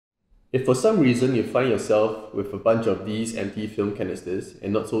If for some reason you find yourself with a bunch of these empty film canisters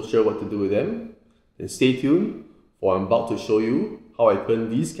and not so sure what to do with them, then stay tuned, for I'm about to show you how I turn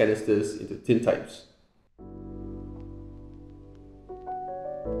these canisters into tintypes.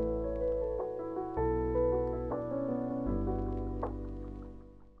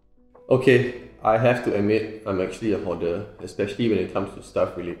 Okay, I have to admit I'm actually a hoarder, especially when it comes to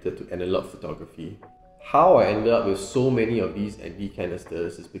stuff related to analog photography. How I ended up with so many of these empty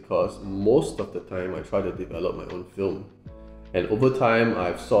canisters is because most of the time I try to develop my own film. And over time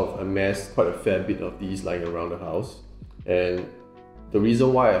I've sort of amassed quite a fair bit of these lying around the house. And the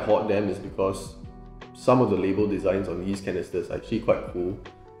reason why I hoard them is because some of the label designs on these canisters are actually quite cool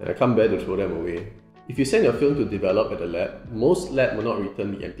and I can't bear to throw them away. If you send your film to develop at the lab, most labs will not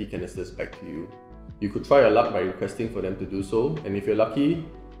return the empty canisters back to you. You could try your luck by requesting for them to do so, and if you're lucky,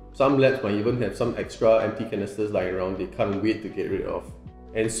 some labs might even have some extra empty canisters lying around they can't wait to get rid of.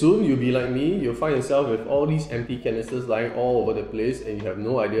 And soon you'll be like me, you'll find yourself with all these empty canisters lying all over the place and you have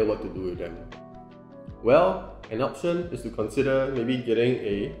no idea what to do with them. Well, an option is to consider maybe getting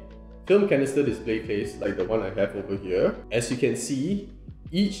a film canister display case like the one I have over here. As you can see,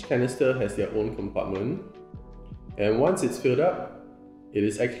 each canister has their own compartment, and once it's filled up, it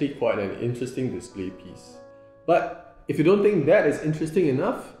is actually quite an interesting display piece. But if you don't think that is interesting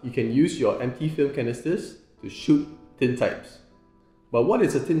enough, you can use your empty film canisters to shoot tintypes. But what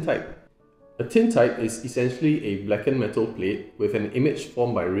is a tintype? A tintype is essentially a blackened metal plate with an image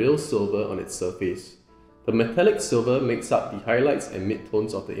formed by real silver on its surface. The metallic silver makes up the highlights and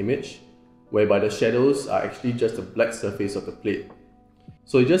midtones of the image, whereby the shadows are actually just the black surface of the plate.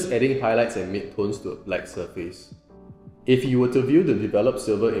 So you're just adding highlights and midtones to a black surface. If you were to view the developed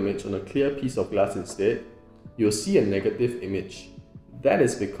silver image on a clear piece of glass instead, you'll see a negative image. That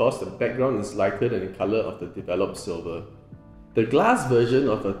is because the background is lighter than the color of the developed silver. The glass version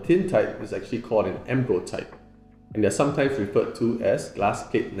of a tintype is actually called an ambrotype, and they're sometimes referred to as glass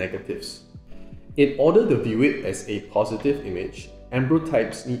plate negatives. In order to view it as a positive image,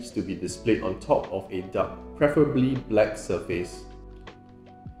 ambrotypes needs to be displayed on top of a dark, preferably black surface.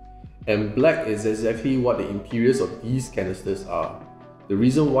 And black is exactly what the interiors of these canisters are. The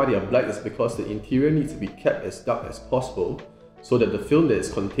reason why they are black is because the interior needs to be kept as dark as possible so that the film that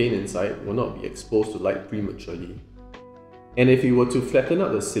is contained inside will not be exposed to light prematurely. And if you were to flatten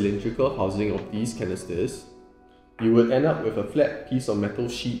out the cylindrical housing of these canisters, you would end up with a flat piece of metal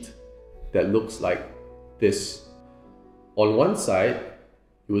sheet that looks like this. On one side,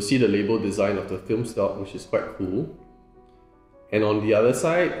 you will see the label design of the film stock, which is quite cool. And on the other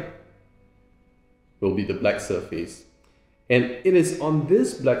side will be the black surface. And it is on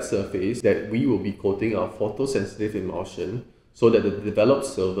this black surface that we will be coating our photosensitive emulsion so that the developed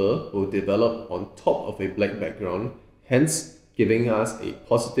silver will develop on top of a black background, hence giving us a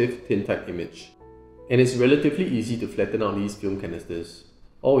positive tintype image. And it's relatively easy to flatten out these film canisters.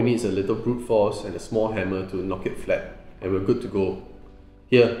 All we need is a little brute force and a small hammer to knock it flat, and we're good to go.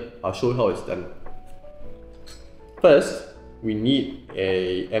 Here, I'll show you how it's done. First, we need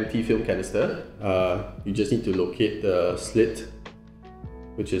an empty film canister. You just need to locate the slit,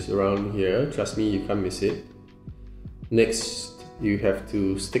 which is around here. Trust me, you can't miss it. Next, you have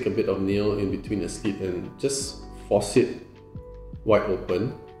to stick a bit of nail in between the slit and just force it wide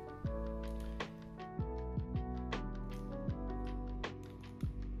open.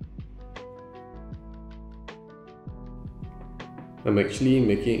 I'm actually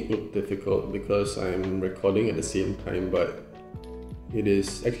making it look difficult because I'm recording at the same time, but it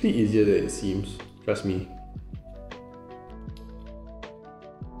is actually easier than it seems, trust me.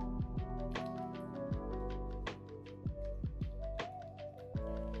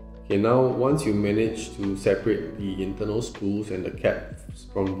 Okay, now once you manage to separate the internal spools and the caps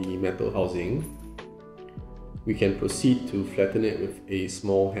from the metal housing, we can proceed to flatten it with a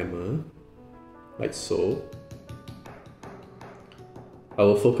small hammer, like so. I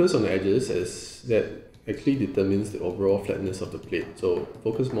will focus on the edges as that actually determines the overall flatness of the plate, so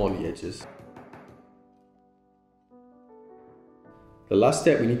focus more on the edges. The last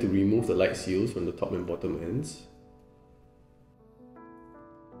step, we need to remove the light seals from the top and bottom ends.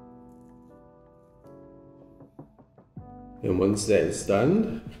 And once that is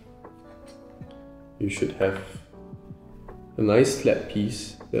done, you should have a nice flat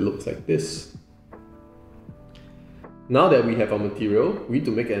piece that looks like this. Now that we have our material, we need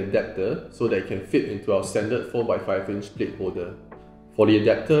to make an adapter so that it can fit into our standard 4x5" plate holder. For the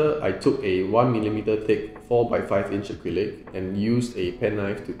adapter, I took a 1mm thick 4x5" acrylic and used a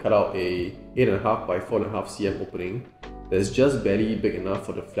penknife to cut out a 8.5 by 4.5 cm opening that is just barely big enough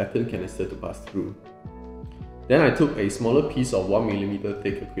for the flattened canister to pass through. Then I took a smaller piece of 1mm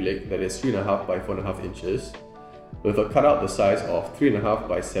thick acrylic that is 3.5 by 4.5 inches with a cutout the size of 3.5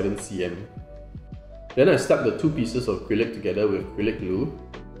 by 7 cm. Then I stuck the two pieces of acrylic together with acrylic glue,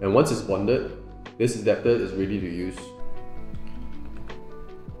 and once it's bonded, this adapter is ready to use.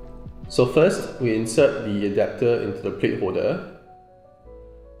 So first, we insert the adapter into the plate holder.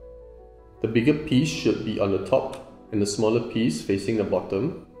 The bigger piece should be on the top and the smaller piece facing the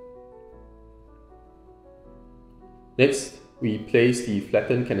bottom. Next, we place the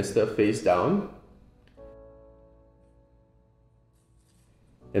flattened canister face down.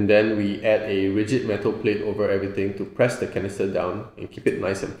 And then we add a rigid metal plate over everything to press the canister down and keep it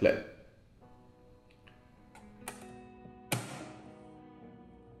nice and flat.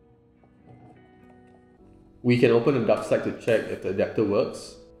 We can open the dark side to check if the adapter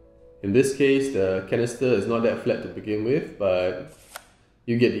works. In this case, the canister is not that flat to begin with, but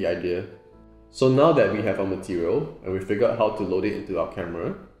you get the idea. So now that we have our material and we figured out how to load it into our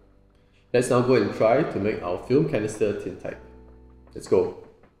camera, let's now go and try to make our film canister tintype. Let's go!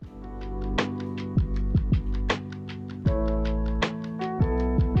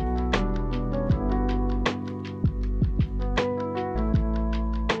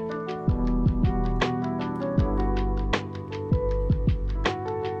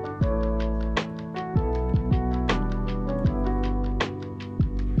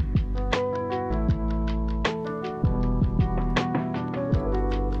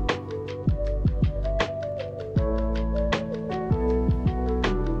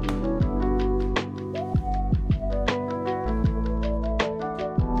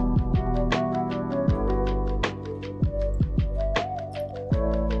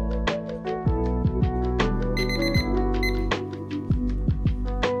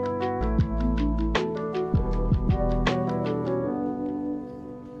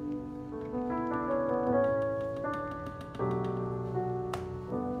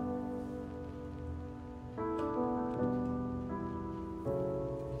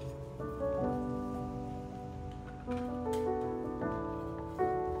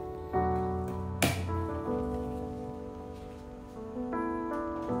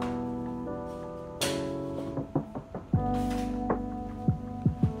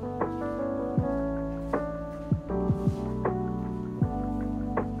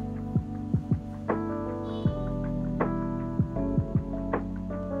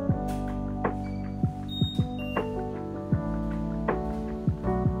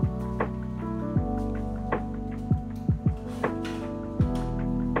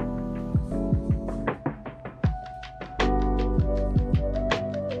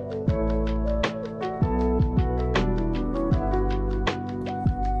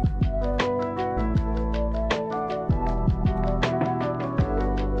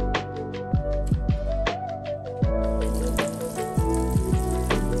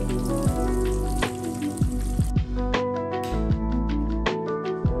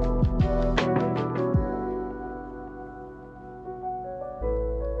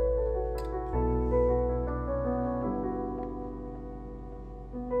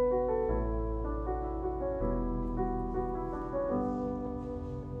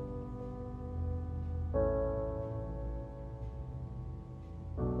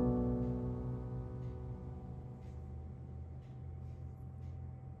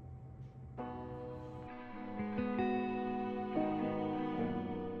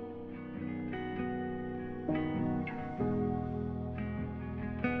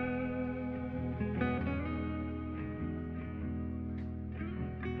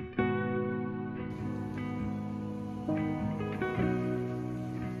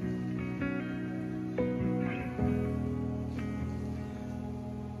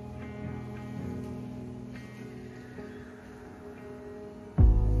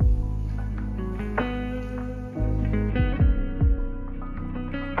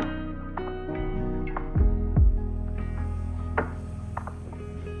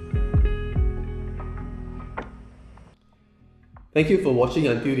 Thank you for watching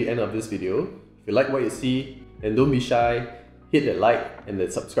until the end of this video. If you like what you see, then don't be shy, hit that like and the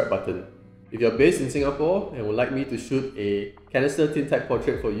subscribe button. If you're based in Singapore and would like me to shoot a canister tintype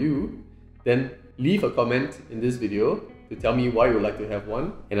portrait for you, then leave a comment in this video to tell me why you would like to have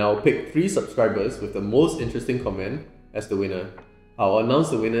one, and I'll pick 3 subscribers with the most interesting comment as the winner. I'll announce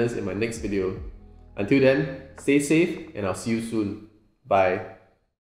the winners in my next video. Until then, stay safe and I'll see you soon. Bye.